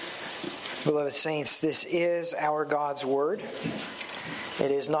Beloved saints, this is our God's word.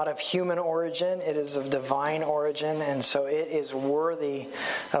 It is not of human origin, it is of divine origin, and so it is worthy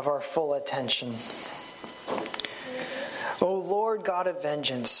of our full attention. O Lord God of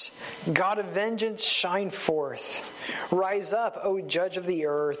vengeance, shine forth. Rise up, O Judge of the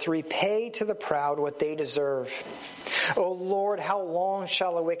earth, repay to the proud what they deserve. O Lord, how long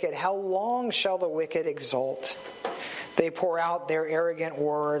shall the wicked exult? They pour out their arrogant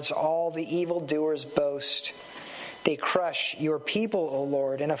words, all the evildoers boast. They crush your people, O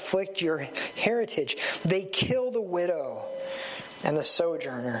Lord, and afflict your heritage. They kill the widow and the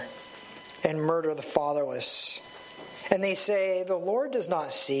sojourner, and murder the fatherless. And they say, the Lord does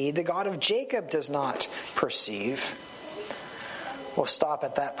not see, the God of Jacob does not perceive. We'll stop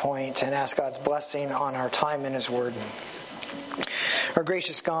at that point and ask God's blessing on our time in His Word. Our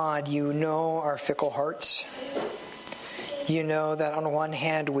gracious God, you know our fickle hearts. You know that on one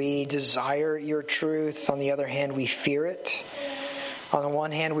hand we desire your truth, on the other hand we fear it. On the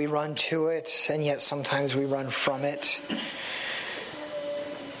one hand we run to it, and yet sometimes we run from it.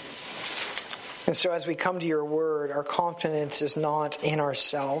 And so as we come to your word, our confidence is not in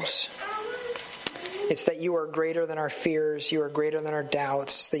ourselves. It's that you are greater than our fears, you are greater than our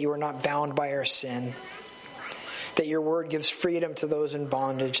doubts, that you are not bound by our sin. That your word gives freedom to those in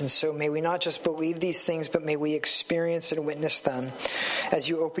bondage. And so may we not just believe these things, but may we experience and witness them as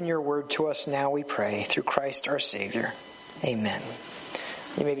you open your word to us now, we pray, through Christ our Savior. Amen.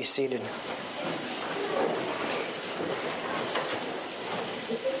 You may be seated.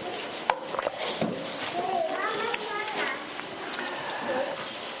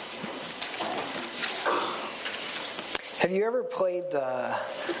 Have you ever played the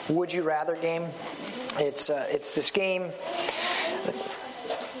Would You Rather game? It's this game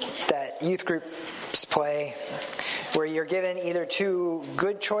that youth groups play where you're given either two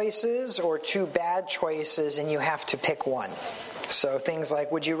good choices or two bad choices and you have to pick one. So things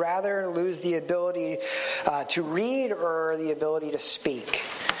like, would you rather lose the ability to read or the ability to speak?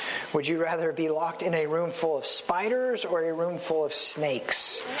 Would you rather be locked in a room full of spiders or a room full of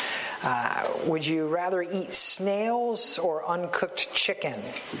snakes? Would you rather eat snails or uncooked chicken?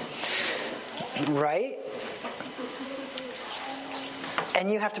 Right?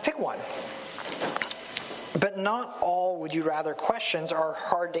 And you have to pick one. But not all would you rather questions are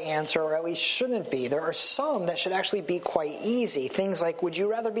hard to answer, or at least shouldn't be. There are some that should actually be quite easy. Things like, would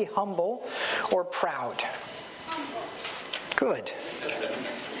you rather be humble or proud? Good.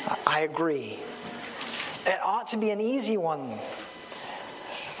 I agree. It ought to be an easy one.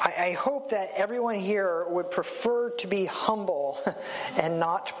 I hope that everyone here would prefer to be humble and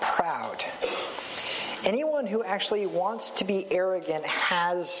not proud. Anyone who actually wants to be arrogant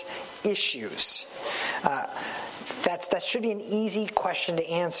has issues. That should be an easy question to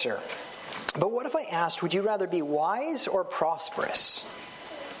answer. But what if I asked, would you rather be wise or prosperous?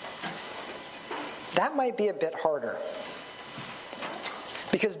 That might be a bit harder.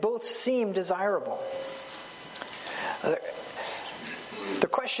 Because both seem desirable. The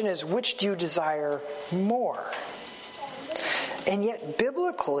question is, which do you desire more? And yet,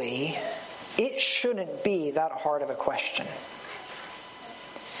 biblically, it shouldn't be that hard of a question.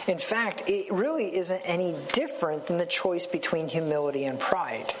 In fact, it really isn't any different than the choice between humility and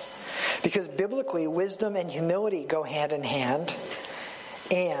pride. Because biblically, wisdom and humility go hand in hand,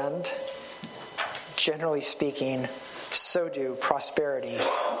 and, generally speaking, so do prosperity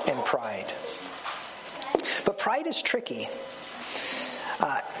and pride. But pride is tricky.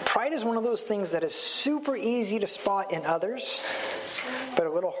 Pride is one of those things that is super easy to spot in others, but a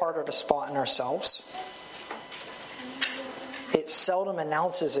little harder to spot in ourselves. It seldom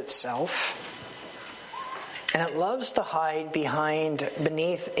announces itself, and it loves to hide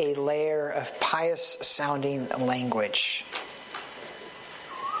beneath a layer of pious-sounding language.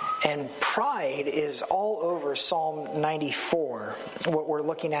 And pride is all over Psalm 94, what we're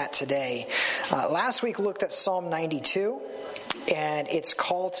looking at today. Last week looked at Psalm 92, and it's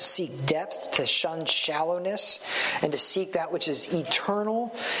called to seek depth, to shun shallowness, and to seek that which is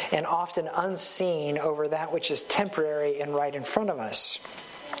eternal and often unseen over that which is temporary and right in front of us.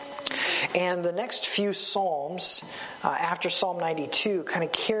 And the next few Psalms, after Psalm 92, kind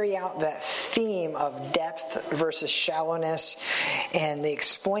of carry out that theme of depth versus shallowness, and they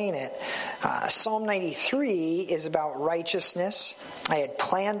explain it. Psalm 93 is about righteousness. I had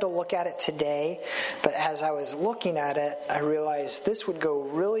planned to look at it today, but as I was looking at it, I realized this would go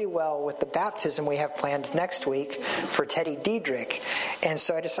really well with the baptism we have planned next week for Teddy Diedrich. And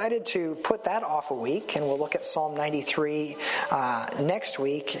so I decided to put that off a week, and we'll look at Psalm 93 next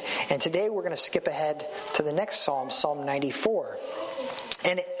week. And today we're going to skip ahead to the next Psalm, Psalm 94.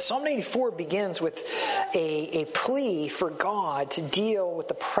 And Psalm 84 begins with a plea for God to deal with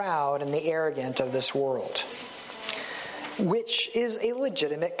the proud and the arrogant of this world, which is a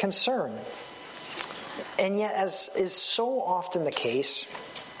legitimate concern. And yet, as is so often the case,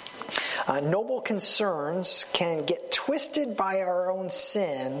 noble concerns can get twisted by our own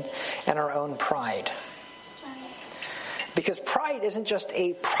sin and our own pride. Because pride isn't just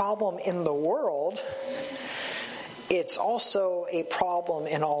a problem in the world, it's also a problem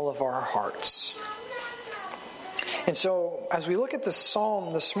in all of our hearts. And so, as we look at this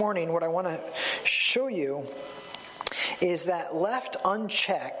psalm this morning, what I want to show you is that left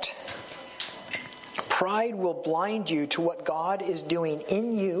unchecked, pride will blind you to what God is doing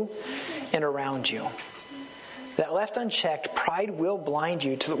in you and around you. That left unchecked, pride will blind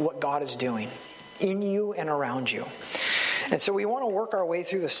you to what God is doing in you and around you. And so we want to work our way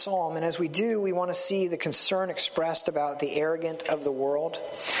through the psalm, and as we do, we want to see the concern expressed about the arrogant of the world,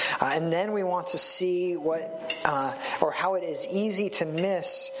 and then we want to see how it is easy to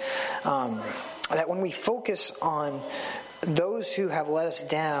miss that when we focus on those who have let us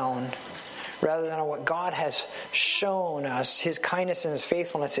down, rather than on what God has shown us, His kindness and His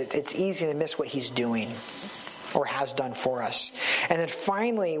faithfulness, it's easy to miss what He's doing or has done for us. And then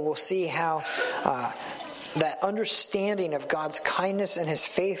finally, we'll see how that understanding of God's kindness and His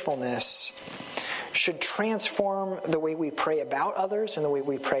faithfulness should transform the way we pray about others and the way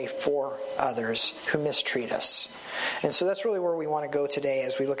we pray for others who mistreat us. And so that's really where we want to go today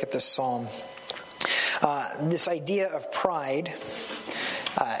as we look at this psalm. This idea of pride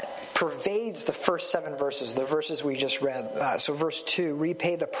pervades the first 7 verses, the verses we just read. So verse 2,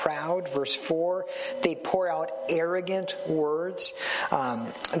 repay the proud. Verse 4, they pour out arrogant words.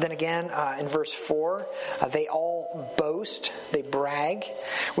 Then again, in verse 4, they all boast, they brag,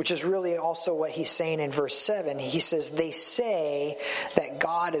 which is really also what he's saying in verse 7. He says they say that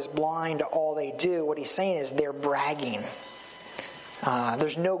God is blind to all they do. What he's saying is they're bragging.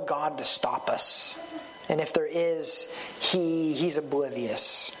 There's no God to stop us. And if there is, he's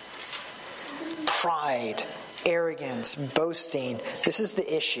oblivious. Pride, arrogance, boasting. This is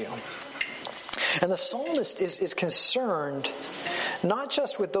the issue. And the psalmist is concerned not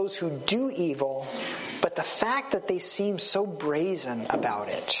just with those who do evil, but the fact that they seem so brazen about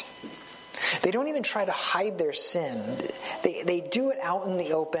it. They don't even try to hide their sin. They do it out in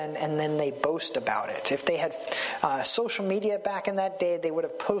the open, and then they boast about it. If they had social media back in that day, they would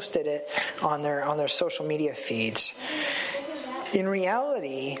have posted it on their social media feeds. In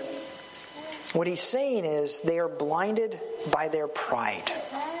reality, what he's saying is they are blinded by their pride.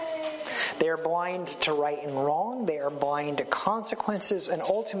 They are blind to right and wrong. They are blind to consequences. And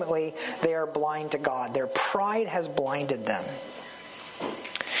ultimately, they are blind to God. Their pride has blinded them.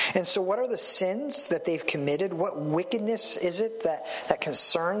 And so what are the sins that they've committed? What wickedness is it that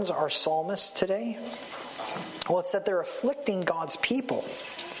concerns our psalmist today? Well, it's that they're afflicting God's people.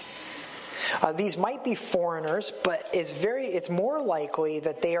 These might be foreigners, but it's more likely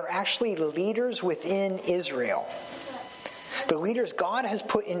that they are actually leaders within Israel. The leaders God has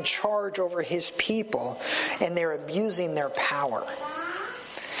put in charge over His people, and they're abusing their power.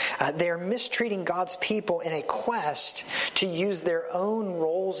 They're mistreating God's people in a quest to use their own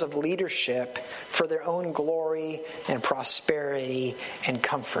roles of leadership for their own glory and prosperity and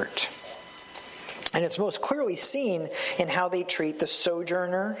comfort. And it's most clearly seen in how they treat the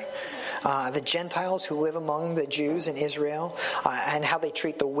sojourner, the Gentiles who live among the Jews in Israel, and how they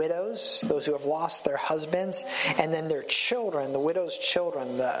treat the widows, those who have lost their husbands, and then their children, the widows'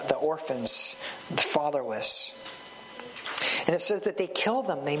 children, the orphans, the fatherless. And it says that they kill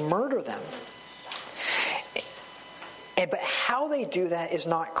them, they murder them. But how they do that is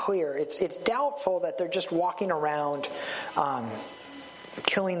not clear. It's doubtful that they're just walking around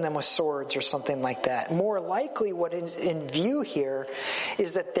killing them with swords or something like that. More likely what is in view here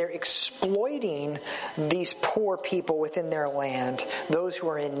is that they're exploiting these poor people within their land, those who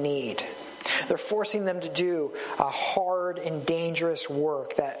are in need. They're forcing them to do hard and dangerous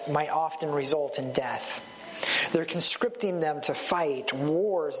work that might often result in death. They're conscripting them to fight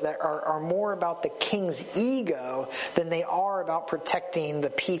wars that are more about the king's ego than they are about protecting the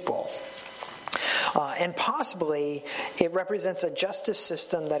people. And possibly it represents a justice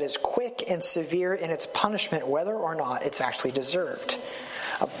system that is quick and severe in its punishment, whether or not it's actually deserved.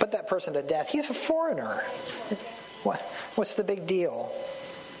 Put that person to death. He's a foreigner. What's the big deal?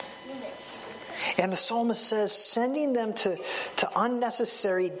 And the psalmist says sending them to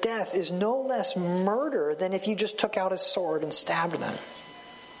unnecessary death is no less murder than if you just took out a sword and stabbed them.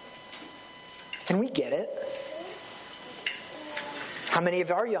 And we get it. How many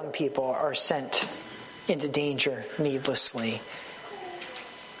of our young people are sent into danger needlessly?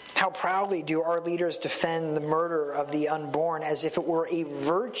 How proudly do our leaders defend the murder of the unborn as if it were a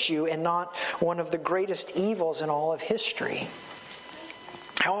virtue and not one of the greatest evils in all of history.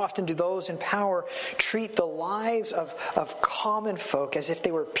 How often do those in power treat the lives of common folk as if they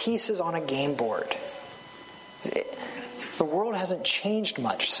were pieces on a game board? The world hasn't changed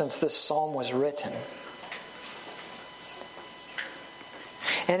much since this psalm was written.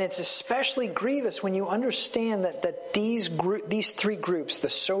 And it's especially grievous when you understand that these three groups, the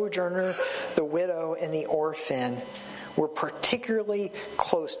sojourner, the widow, and the orphan, were particularly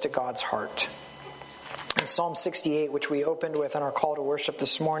close to God's heart. In Psalm 68, which we opened with in our call to worship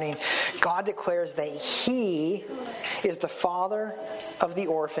this morning, God declares that He is the father of the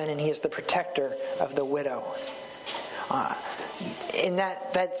orphan and He is the protector of the widow. And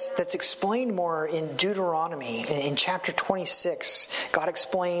that's explained more in Deuteronomy. In chapter 26, God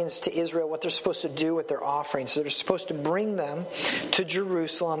explains to Israel what they're supposed to do with their offerings. So they're supposed to bring them to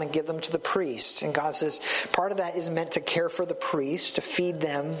Jerusalem and give them to the priest. And God says part of that is meant to care for the priest, to feed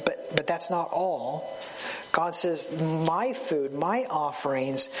them, but that's not all. God says, my food, my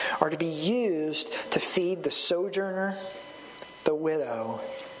offerings are to be used to feed the sojourner, the widow,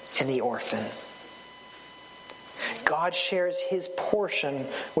 and the orphan. God shares His portion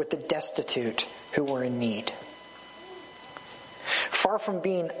with the destitute who were in need. Far from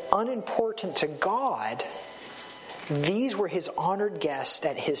being unimportant to God, these were His honored guests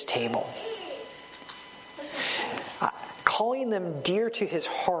at His table. Calling them dear to His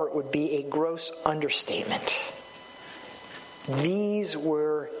heart would be a gross understatement. These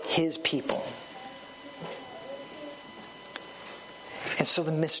were His people. And so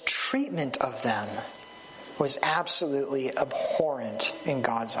the mistreatment of them was absolutely abhorrent in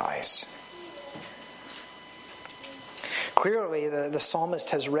God's eyes. Clearly, the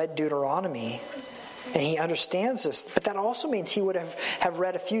psalmist has read Deuteronomy, and he understands this. But that also means he would have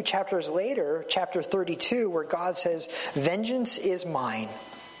read a few chapters later, chapter 32, where God says, "Vengeance is mine,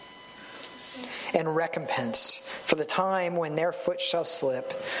 and recompense for the time when their foot shall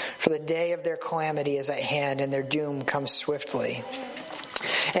slip, for the day of their calamity is at hand, and their doom comes swiftly."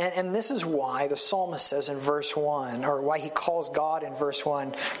 And this is why the psalmist says in verse 1, or why he calls God in verse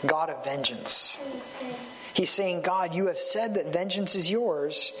 1, God of vengeance. He's saying, God, you have said that vengeance is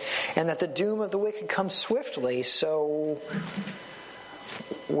yours and that the doom of the wicked comes swiftly, so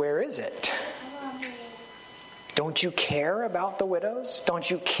where is it? Don't you care about the widows? Don't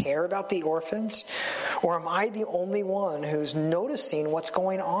you care about the orphans? Or am I the only one who's noticing what's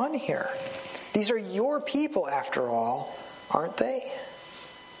going on here? These are your people after all, aren't they?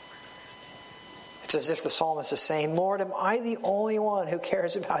 It's as if the psalmist is saying, Lord, am I the only one who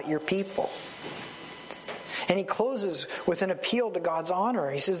cares about your people? And he closes with an appeal to God's honor.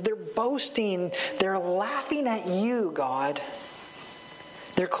 He says, they're boasting, they're laughing at you, God.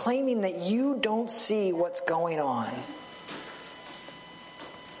 They're claiming that you don't see what's going on.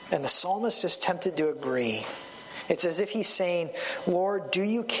 And the psalmist is tempted to agree. It's as if he's saying, Lord, do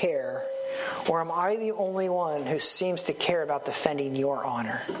you care? Or am I the only one who seems to care about defending your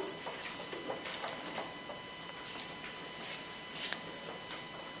honor?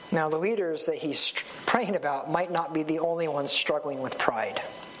 Now, the leaders that he's praying about might not be the only ones struggling with pride.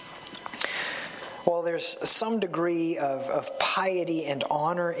 While there's some degree of piety and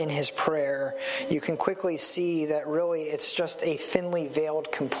honor in his prayer, you can quickly see that really it's just a thinly veiled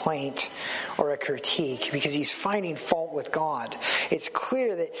complaint or a critique because he's finding fault with God. It's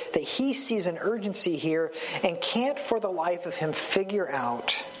clear that he sees an urgency here and can't for the life of him figure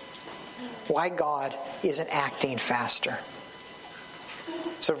out why God isn't acting faster.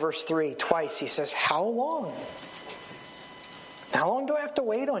 So verse 3, twice he says, how long? How long do I have to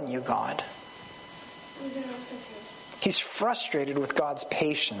wait on you, God? He's frustrated with God's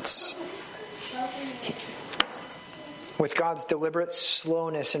patience, with God's deliberate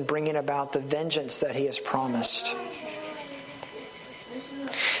slowness in bringing about the vengeance that he has promised.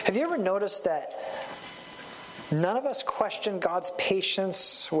 Have you ever noticed that none of us question God's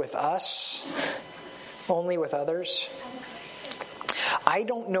patience with us, only with others? I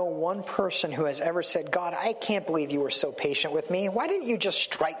don't know one person who has ever said, God, I can't believe you were so patient with me. Why didn't you just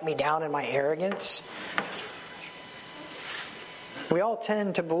strike me down in my arrogance? We all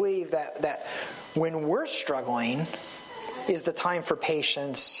tend to believe that when we're struggling is the time for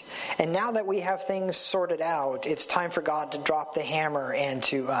patience. And now that we have things sorted out, it's time for God to drop the hammer and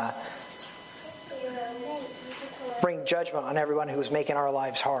to bring judgment on everyone who's making our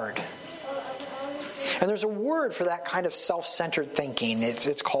lives hard. And there's a word for that kind of self-centered thinking.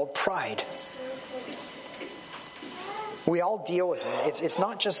 It's called pride. We all deal with it. It's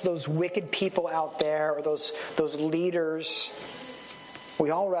not just those wicked people out there or those leaders. We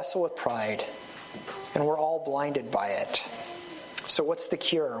all wrestle with pride, and we're all blinded by it. So what's the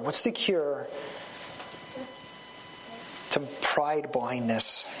cure? What's the cure to pride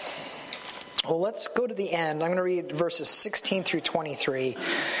blindness? Well, let's go to the end. I'm going to read verses 16 through 23.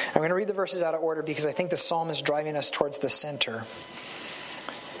 I'm going to read the verses out of order because I think the psalm is driving us towards the center.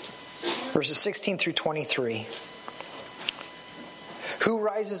 Verses 16 through 23. Who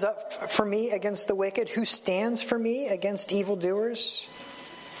rises up for me against the wicked? Who stands for me against evildoers?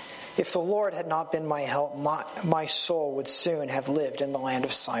 If the Lord had not been my help, my soul would soon have lived in the land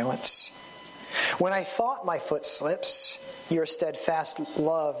of silence. When I thought my foot slips, your steadfast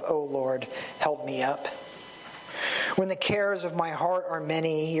love, O Lord, held me up. When the cares of my heart are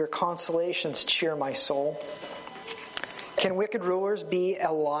many, your consolations cheer my soul. Can wicked rulers be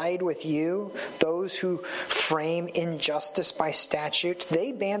allied with you, those who frame injustice by statute?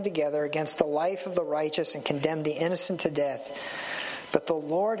 They band together against the life of the righteous and condemn the innocent to death. But the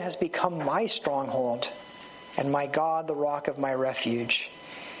Lord has become my stronghold, and my God the rock of my refuge.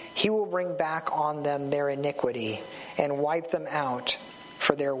 He will bring back on them their iniquity and wipe them out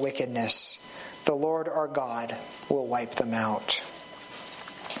for their wickedness. The Lord our God will wipe them out.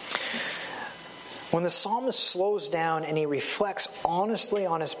 When the psalmist slows down and he reflects honestly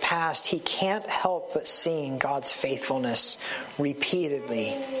on his past, he can't help but seeing God's faithfulness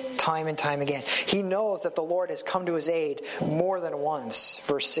repeatedly, time and time again. He knows that the Lord has come to his aid more than once,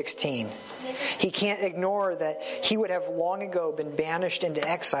 verse 16. He can't ignore that he would have long ago been banished into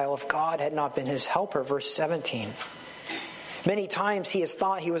exile if God had not been his helper, verse 17. Many times he has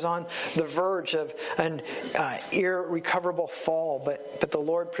thought he was on the verge of an irrecoverable fall, but the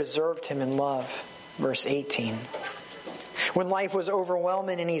Lord preserved him in love. Verse 18. When life was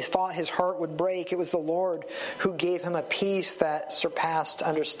overwhelming and he thought his heart would break, it was the Lord who gave him a peace that surpassed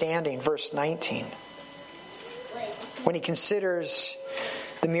understanding. Verse 19. When he considers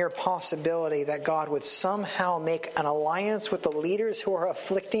the mere possibility that God would somehow make an alliance with the leaders who are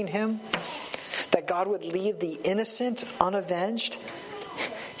afflicting him, that God would leave the innocent unavenged,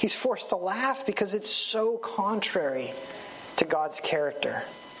 he's forced to laugh because it's so contrary to God's character.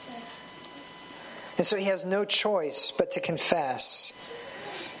 And so he has no choice but to confess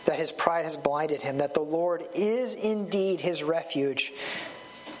that his pride has blinded him, that the Lord is indeed his refuge,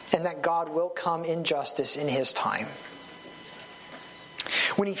 and that God will come in justice in his time.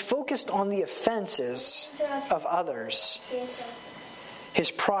 When he focused on the offenses of others, his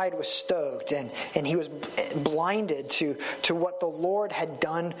pride was stoked, and he was blinded to what the Lord had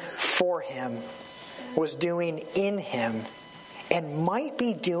done for him, was doing in him, and might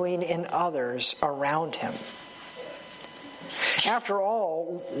be doing in others around him. After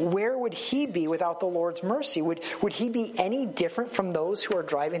all, where would he be without the Lord's mercy? Would he be any different from those who are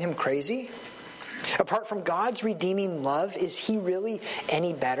driving him crazy? Apart from God's redeeming love, is he really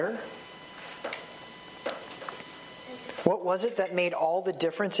any better? What was it that made all the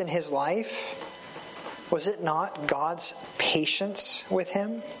difference in his life? Was it not God's patience with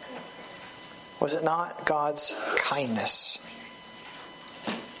him? Was it not God's kindness?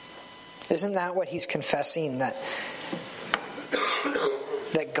 Isn't that what he's confessing, that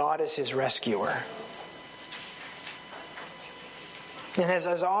God is his rescuer? And as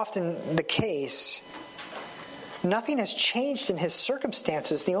is often the case, nothing has changed in his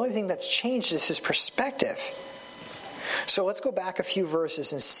circumstances. The only thing that's changed is his perspective. So let's go back a few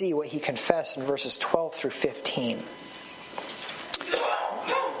verses and see what he confessed in verses 12 through 15.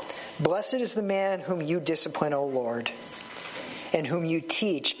 Blessed is the man whom you discipline, O Lord, and whom you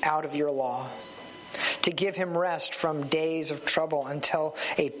teach out of your law, to give him rest from days of trouble until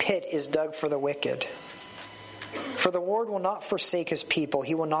a pit is dug for the wicked. For the Lord will not forsake his people.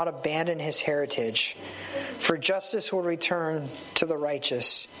 He will not abandon his heritage. For justice will return to the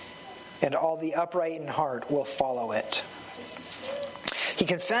righteous, and all the upright in heart will follow it. He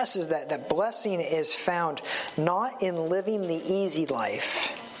confesses that blessing is found not in living the easy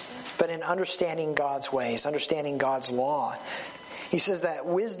life, but in understanding God's ways, understanding God's law. He says that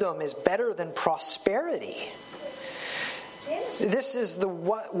wisdom is better than prosperity. This is the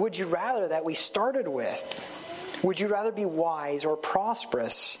what would you rather that we started with. Would you rather be wise or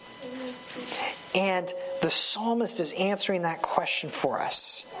prosperous? And the psalmist is answering that question for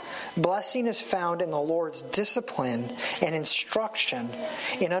us. Blessing is found in the Lord's discipline and instruction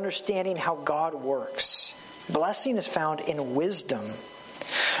in understanding how God works. Blessing is found in wisdom.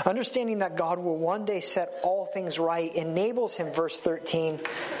 Understanding that God will one day set all things right enables him, verse 13,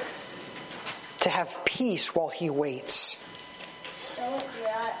 to have peace while he waits.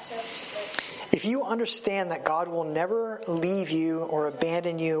 If you understand that God will never leave you or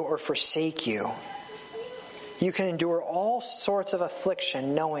abandon you or forsake you, You can endure all sorts of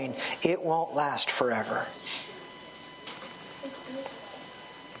affliction knowing it won't last forever.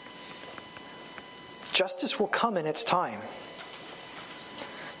 Justice will come in its time.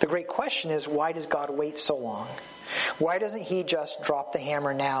 The great question is, why does God wait so long? Why doesn't he just drop the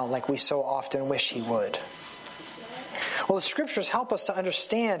hammer now like we so often wish he would? Well, the scriptures help us to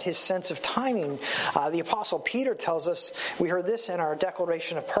understand his sense of timing. The Apostle Peter tells us, we heard this in our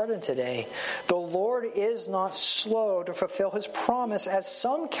declaration of pardon today, the Lord is not slow to fulfill his promise, as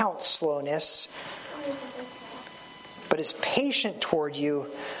some count slowness, but is patient toward you,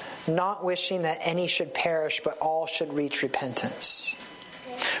 not wishing that any should perish, but all should reach repentance.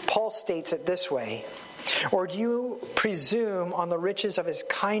 Paul states it this way, or do you presume on the riches of his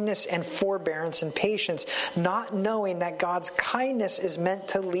kindness and forbearance and patience, not knowing that God's kindness is meant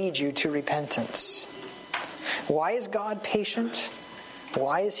to lead you to repentance? Why is God patient?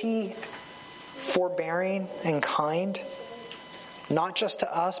 Why is he forbearing and kind? Not just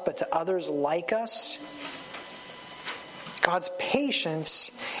to us, but to others like us. God's patience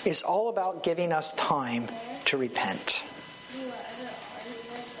is all about giving us time to repent.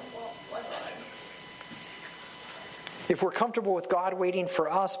 If we're comfortable with God waiting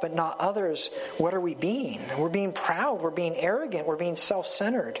for us but not others, what are we being? We're being proud, we're being arrogant, we're being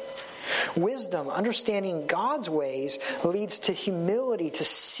self-centered. Wisdom, understanding God's ways, leads to humility, to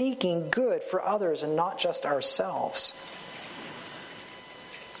seeking good for others and not just ourselves.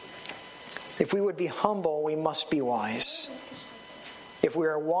 If we would be humble, we must be wise. If we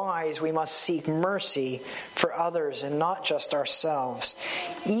are wise, we must seek mercy for others and not just ourselves,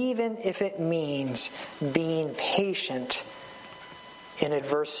 even if it means being patient in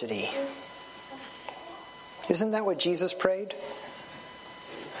adversity. Isn't that what Jesus prayed?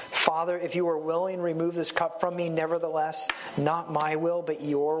 Father, if you are willing, remove this cup from me. Nevertheless, not my will, but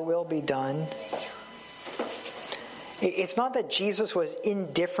your will be done. It's not that Jesus was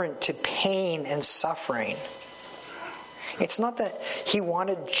indifferent to pain and suffering. It's not that he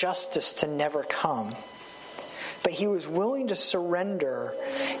wanted justice to never come, but he was willing to surrender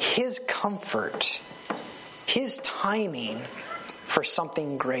his comfort, his timing for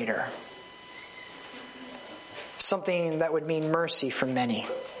something greater. Something that would mean mercy for many.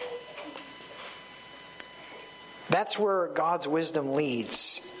 That's where God's wisdom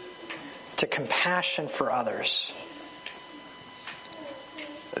leads, to compassion for others.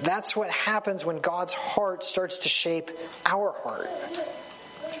 That's what happens when God's heart starts to shape our heart.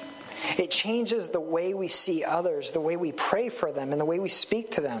 It changes the way we see others, the way we pray for them, and the way we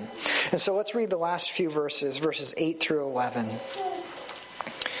speak to them. And so let's read the last few verses, verses 8 through 11.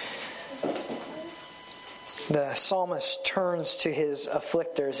 The psalmist turns to his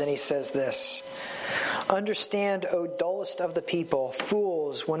afflictors and he says this, "Understand, O dullest of the people,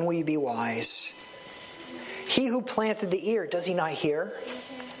 fools, when will you be wise? He who planted the ear, does he not hear?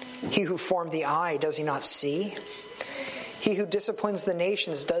 He who formed the eye, does he not see? He who disciplines the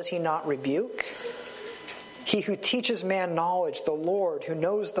nations, does he not rebuke? He who teaches man knowledge, the Lord, who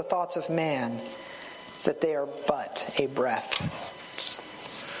knows the thoughts of man, that they are but a breath."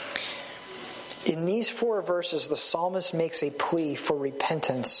 In these 4 verses, the psalmist makes a plea for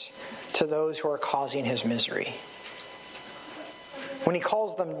repentance to those who are causing his misery. When he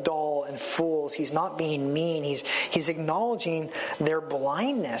calls them dull and fools, he's not being mean. He's acknowledging their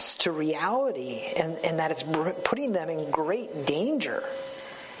blindness to reality and that it's putting them in great danger.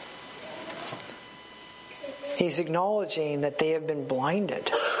 He's acknowledging that they have been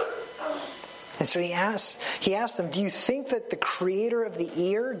blinded. And so he asks them, do you think that the creator of the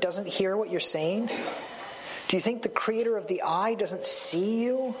ear doesn't hear what you're saying? Do you think the creator of the eye doesn't see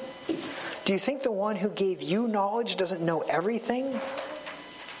you? Do you think the one who gave you knowledge doesn't know everything?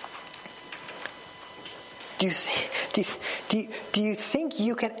 Do you think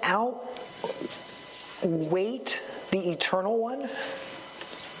you can outweight the eternal one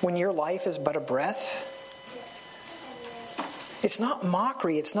when your life is but a breath? It's not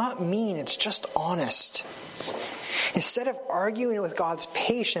mockery, it's not mean, it's just honest. Instead of arguing with God's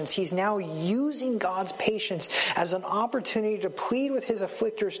patience, he's now using God's patience as an opportunity to plead with his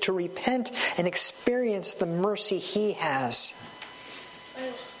afflictors to repent and experience the mercy he has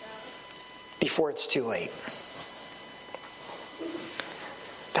before it's too late.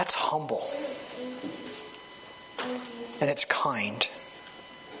 That's humble. And it's kind.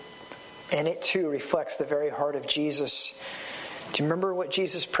 And it too reflects the very heart of Jesus. Do you remember what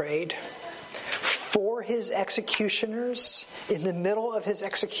Jesus prayed? For his executioners, in the middle of his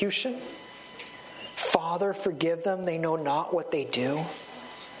execution, Father, forgive them, they know not what they do.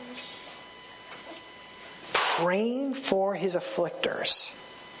 Praying for his afflictors.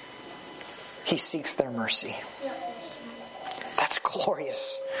 He seeks their mercy. That's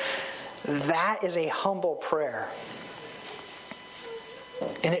glorious. That is a humble prayer.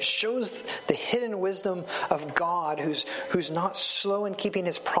 And it shows the hidden wisdom of God who's not slow in keeping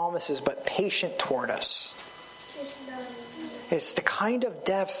his promises, but patient toward us. It's the kind of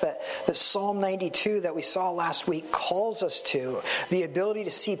depth that Psalm 92 that we saw last week calls us to. The ability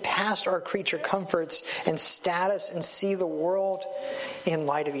to see past our creature comforts and status and see the world in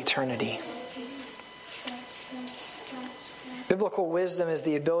light of eternity. Biblical wisdom is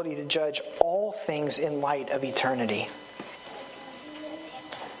the ability to judge all things in light of eternity.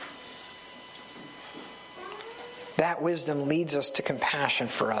 That wisdom leads us to compassion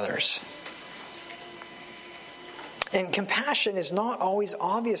for others. And compassion is not always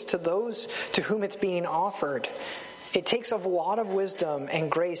obvious to those to whom it's being offered. It takes a lot of wisdom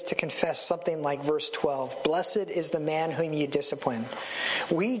and grace to confess something like verse 12. Blessed is the man whom you discipline.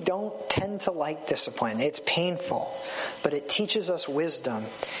 We don't tend to like discipline. It's painful, but it teaches us wisdom,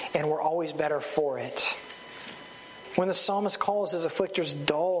 and we're always better for it. When the psalmist calls his afflictors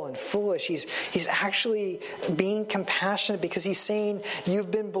dull and foolish, he's actually being compassionate because he's saying,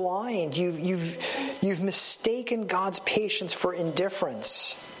 you've been blind. You've mistaken God's patience for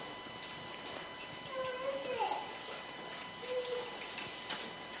indifference.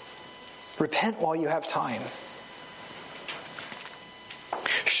 Repent while you have time.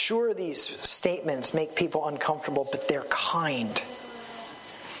 Sure, these statements make people uncomfortable, but they're kind.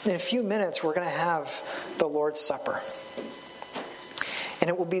 In a few minutes, we're going to have the Lord's Supper. And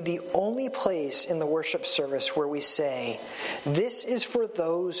it will be the only place in the worship service where we say, this is for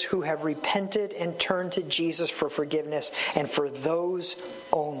those who have repented and turned to Jesus for forgiveness, and for those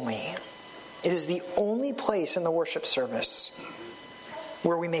only. It is the only place in the worship service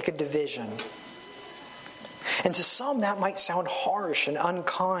where we make a division. And to some, that might sound harsh and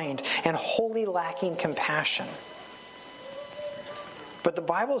unkind and wholly lacking compassion. But the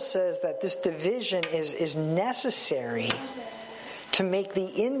Bible says that this division is necessary to make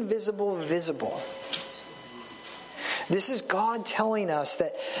the invisible visible. This is God telling us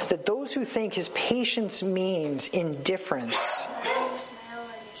that those who think his patience means indifference,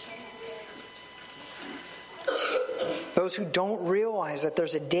 those who don't realize that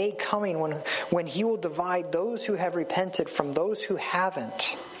there's a day coming when he will divide those who have repented from those who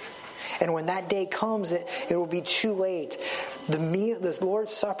haven't. And when that day comes, it will be too late. This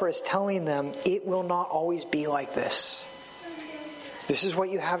Lord's Supper is telling them it will not always be like this. This is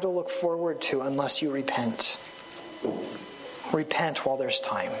what you have to look forward to unless you repent. Repent while there's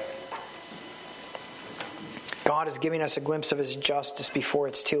time. God is giving us a glimpse of his justice before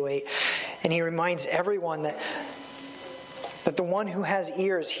it's too late. And he reminds everyone that the one who has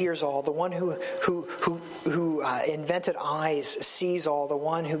ears hears all. The one who invented eyes sees all. The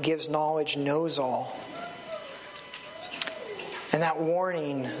one who gives knowledge knows all. And that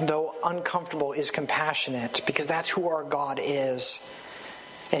warning, though uncomfortable, is compassionate because that's who our God is.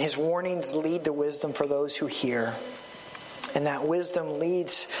 And his warnings lead to wisdom for those who hear. And that wisdom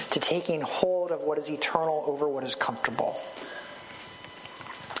leads to taking hold of what is eternal over what is comfortable.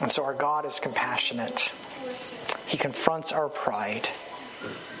 And so our God is compassionate. He confronts our pride.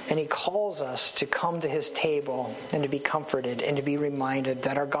 And he calls us to come to his table and to be comforted and to be reminded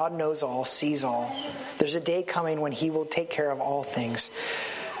that our God knows all, sees all. There's a day coming when he will take care of all things.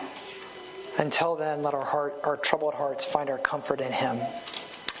 Until then, let our troubled hearts find our comfort in him.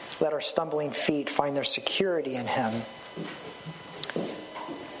 Let our stumbling feet find their security in him.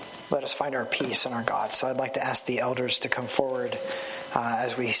 Let us find our peace in our God. So I'd like to ask the elders to come forward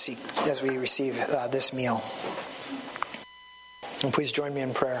as we receive this meal. And please join me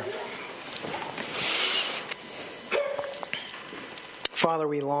in prayer. Father,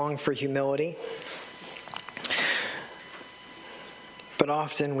 we long for humility, but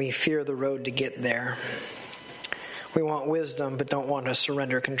often we fear the road to get there. We want wisdom, but don't want to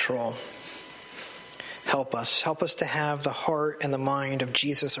surrender control. Help us. Help us to have the heart and the mind of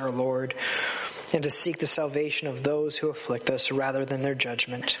Jesus our Lord, and to seek the salvation of those who afflict us rather than their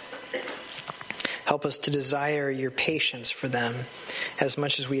judgment. Help us to desire your patience for them as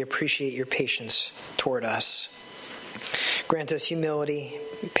much as we appreciate your patience toward us. Grant us humility,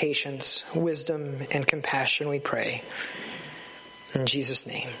 patience, wisdom, and compassion, we pray. In Jesus'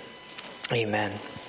 name, amen.